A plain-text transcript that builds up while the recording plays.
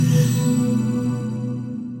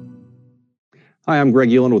Hi, I'm Greg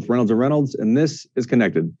Ulan with Reynolds & Reynolds, and this is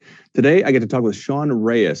Connected. Today, I get to talk with Sean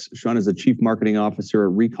Reyes. Sean is the Chief Marketing Officer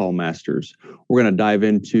at Recall Masters. We're going to dive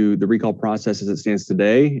into the recall process as it stands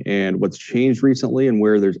today and what's changed recently and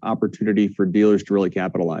where there's opportunity for dealers to really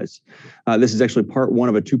capitalize. This is actually part one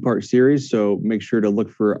of a two-part series, so make sure to look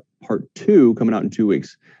for part two coming out in 2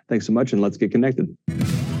 weeks. Thanks so much, and let's get connected.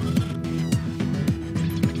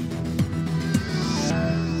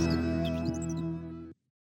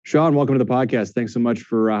 Sean, welcome to the podcast. Thanks so much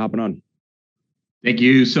for hopping on. Thank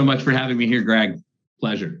you so much for having me here, Greg.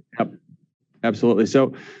 Pleasure. Yep, absolutely.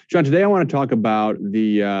 So, Sean, today I want to talk about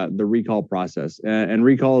the recall process. And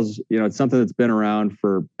recalls, it's something that's been around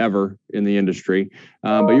forever in the industry,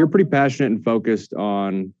 but you're pretty passionate and focused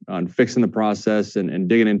on fixing the process and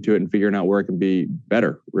digging into it and figuring out where it can be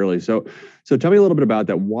better, really. So tell me a little bit about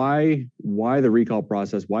that. Why the recall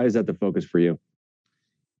process? Why is that the focus for you?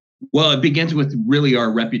 Well, it begins with really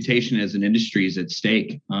our reputation as an industry is at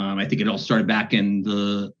stake. I think it all started back in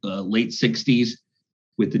the late 60s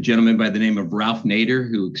with the gentleman by the name of Ralph Nader,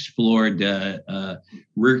 who explored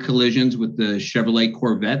rear collisions with the Chevrolet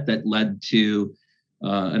Corvette that led to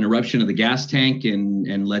an eruption of the gas tank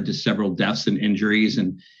and led to several deaths and injuries.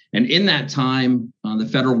 And in that time, the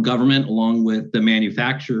federal government, along with the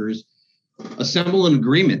manufacturers, assemble an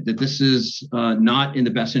agreement that this is not in the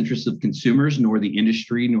best interest of consumers, nor the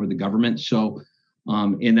industry, nor the government. So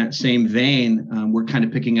in that same vein, we're kind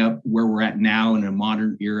of picking up where we're at now in a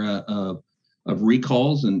modern era of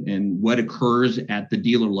recalls and what occurs at the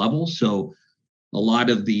dealer level. So a lot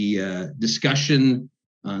of the discussion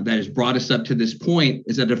that has brought us up to this point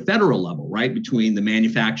is at a federal level, right, between the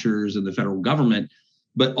manufacturers and the federal government.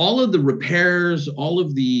 But all of the repairs, all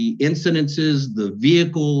of the incidences, the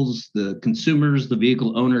vehicles, the consumers, the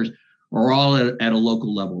vehicle owners are all at a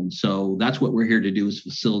local level. And so that's what we're here to do, is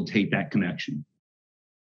facilitate that connection.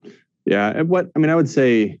 Yeah. And I would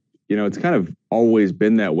say, it's kind of always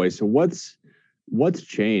been that way. So what's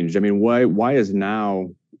changed? I mean, why is now,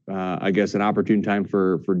 I guess, an opportune time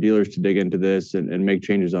for dealers to dig into this and make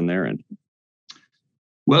changes on their end?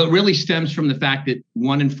 Well, it really stems from the fact that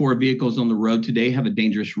 1 in 4 vehicles on the road today have a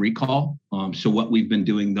dangerous recall. So what we've been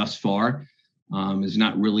doing thus far is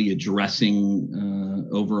not really addressing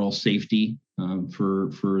overall safety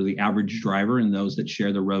for the average driver and those that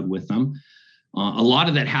share the road with them. A lot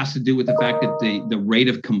of that has to do with the fact that the rate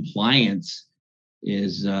of compliance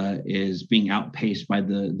is being outpaced by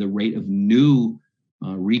the rate of new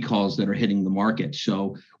recalls that are hitting the market.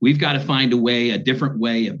 So we've got to find a different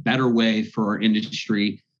way, a better way for our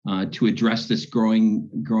industry to address this growing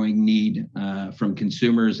need from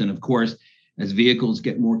consumers. And of course, as vehicles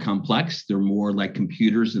get more complex, they're more like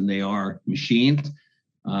computers than they are machines.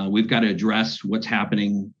 We've got to address what's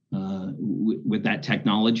happening with that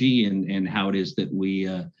technology and how it is that we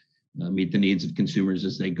meet the needs of consumers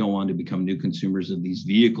as they go on to become new consumers of these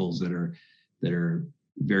vehicles that are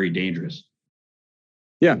very dangerous.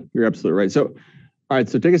 Yeah, you're absolutely right. So, all right,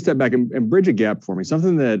 so take a step back and bridge a gap for me.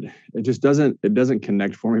 Something that it just doesn't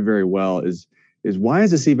connect for me very well is why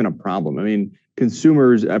is this even a problem? I mean,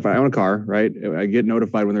 consumers, if I own a car, right, I get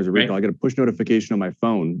notified when there's a recall. Right. I get a push notification on my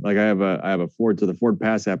phone. Like I have a Ford, so the Ford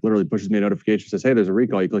Pass app literally pushes me a notification, says, hey, there's a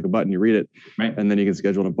recall. You click a button, you read it, right, and then you can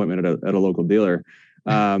schedule an appointment at a local dealer.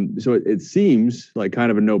 So it seems like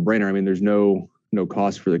kind of a no-brainer. I mean, there's no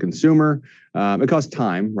cost for the consumer. It costs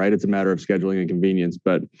time, right? It's a matter of scheduling and convenience,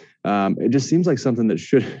 but it just seems like something that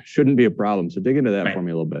shouldn't be a problem. So dig into that right. for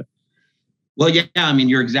me a little bit. Well, yeah, I mean,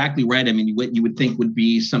 you're exactly right. I mean, what you would think would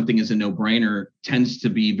be something as a no-brainer tends to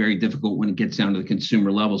be very difficult when it gets down to the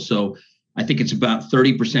consumer level. So I think it's about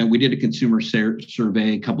 30%. We did a consumer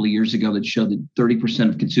survey a couple of years ago that showed that 30%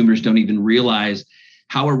 of consumers don't even realize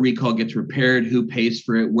how a recall gets repaired, who pays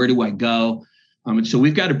for it, where do I go? And so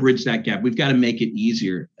we've got to bridge that gap. We've got to make it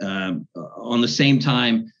easier. On the same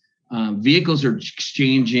time, vehicles are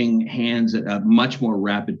exchanging hands at a much more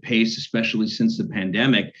rapid pace, especially since the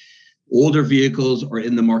pandemic. Older vehicles are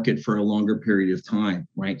in the market for a longer period of time,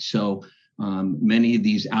 right? So many of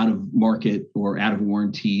these out of market or out of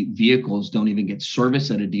warranty vehicles don't even get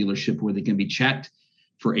service at a dealership where they can be checked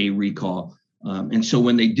for a recall. And so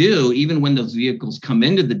when they do, even when those vehicles come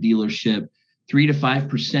into the dealership, 3 to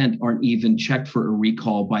 5% aren't even checked for a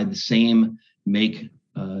recall by the same make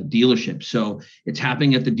dealership. So it's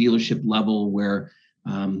happening at the dealership level where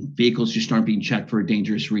vehicles just aren't being checked for a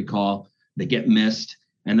dangerous recall. They get missed.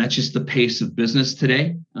 And that's just the pace of business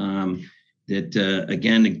today. Again,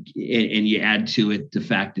 and you add to it the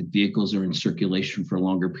fact that vehicles are in circulation for a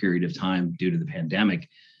longer period of time due to the pandemic.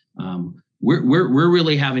 We're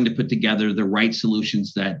really having to put together the right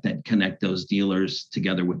solutions that connect those dealers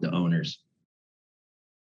together with the owners.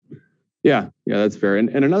 Yeah, that's fair. And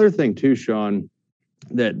another thing too, Sean,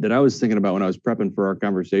 that I was thinking about when I was prepping for our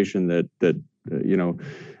conversation that it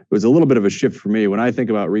was a little bit of a shift for me. When I think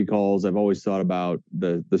about recalls, I've always thought about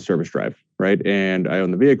the service drive, right? And I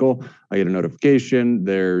own the vehicle, I get a notification,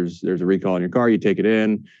 there's a recall in your car, you take it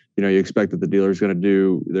in, you expect that the dealer is going to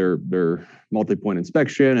do their multi-point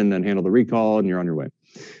inspection and then handle the recall, and you're on your way.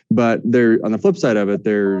 But on the flip side of it,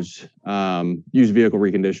 there's used vehicle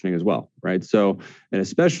reconditioning as well, right? So, and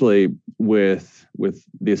especially with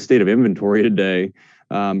the state of inventory today,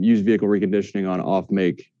 used vehicle reconditioning on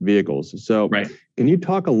off-make vehicles. So, right. Can you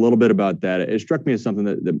talk a little bit about that? It struck me as something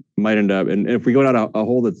that might end up, and if we go down a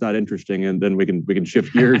hole that's not interesting, and then we can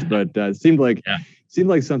shift gears. But it seemed like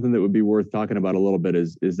something that would be worth talking about a little bit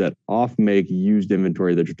is that off-make used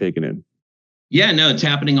inventory that you're taking in. Yeah, no, it's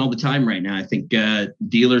happening all the time right now. I think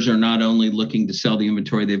dealers are not only looking to sell the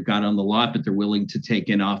inventory they've got on the lot, but they're willing to take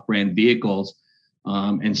in off-brand vehicles.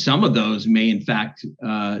 And some of those may, in fact,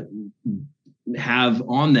 have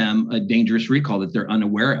on them a dangerous recall that they're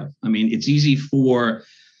unaware of. I mean, it's easy for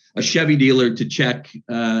a Chevy dealer to check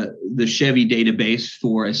the Chevy database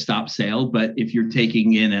for a stop sale. But if you're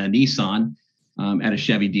taking in a Nissan at a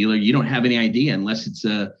Chevy dealer, you don't have any idea unless it's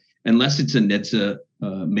a NHTSA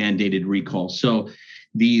mandated recall. So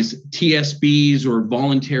these TSBs or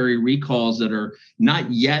voluntary recalls that are not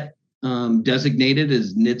yet designated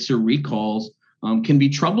as NHTSA recalls can be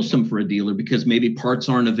troublesome for a dealer because maybe parts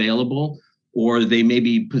aren't available, or they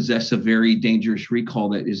maybe possess a very dangerous recall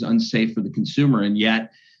that is unsafe for the consumer. And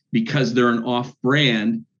yet, because they're an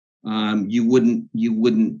off-brand, you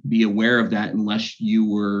wouldn't be aware of that unless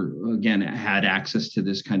you had access to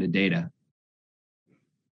this kind of data.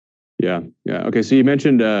 Yeah. Okay, so you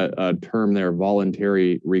mentioned a term there,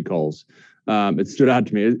 voluntary recalls. It stood out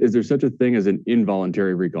to me. Is there such a thing as an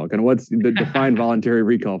involuntary recall? Kind of what's the define voluntary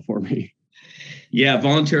recall for me? Yeah,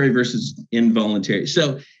 voluntary versus involuntary.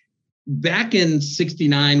 So back in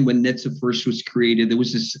 '69, when NHTSA first was created, there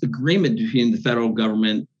was this agreement between the federal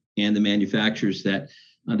government and the manufacturers that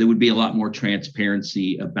there would be a lot more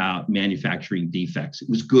transparency about manufacturing defects. It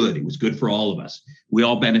was good. It was good for all of us. We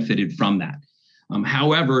all benefited from that.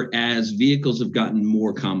 However, as vehicles have gotten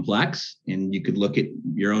more complex, and you could look at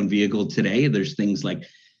your own vehicle today, there's things like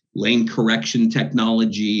lane correction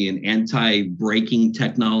technology and anti-braking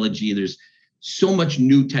technology. There's so much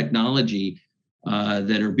new technology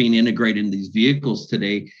that are being integrated in these vehicles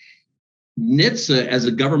today. NHTSA, as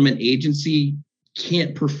a government agency,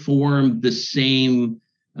 can't perform the same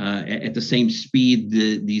at the same speed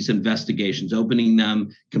these investigations, opening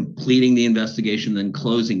them, completing the investigation, then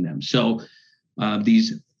closing them. So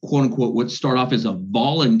these quote unquote, what start off as a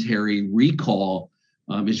voluntary recall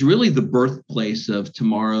is really the birthplace of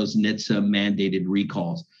tomorrow's NHTSA mandated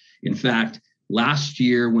recalls. In fact, last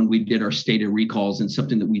year when we did our state of recalls, and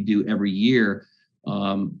something that we do every year,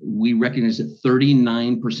 we recognized that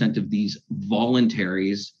 39% of these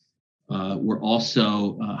voluntaries were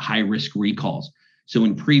also high-risk recalls. So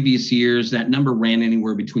in previous years, that number ran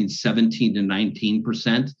anywhere between 17 to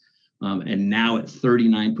 19%. And now at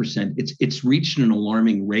 39%, it's reached an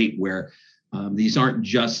alarming rate where these aren't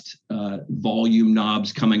just volume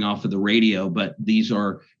knobs coming off of the radio, but these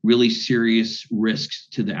are really serious risks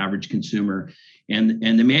to the average consumer. And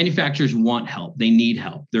the manufacturers want help. They need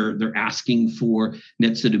help. They're asking for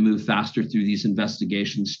NHTSA to move faster through these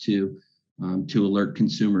investigations to alert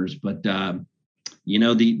consumers. But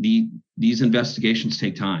these investigations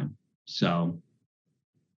take time. So.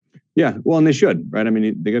 Yeah, well, and they should, right? I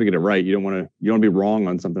mean, they got to get it right. You don't want to be wrong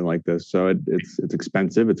on something like this. So it's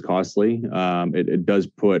expensive, it's costly. It does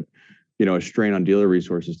put, a strain on dealer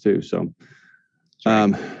resources too. So,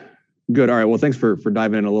 good. All right. Well, thanks for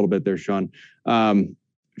diving in a little bit there, Sean.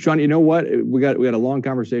 Sean, you know what? We got a long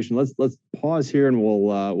conversation. Let's pause here and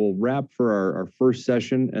we'll wrap for our first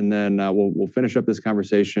session, and then we'll finish up this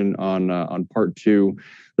conversation on part 2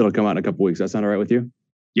 that'll come out in a couple weeks. That sound all right with you?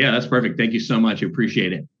 Yeah, that's perfect. Thank you so much. I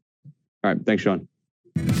appreciate it. All right. Thanks, Sean.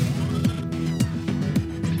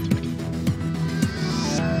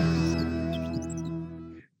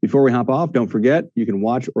 Before we hop off, don't forget, you can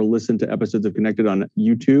watch or listen to episodes of Connected on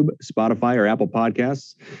YouTube, Spotify, or Apple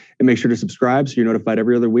Podcasts. And make sure to subscribe so you're notified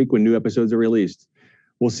every other week when new episodes are released.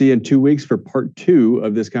 We'll see you in 2 weeks for part 2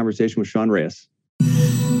 of this conversation with Sean Reyes.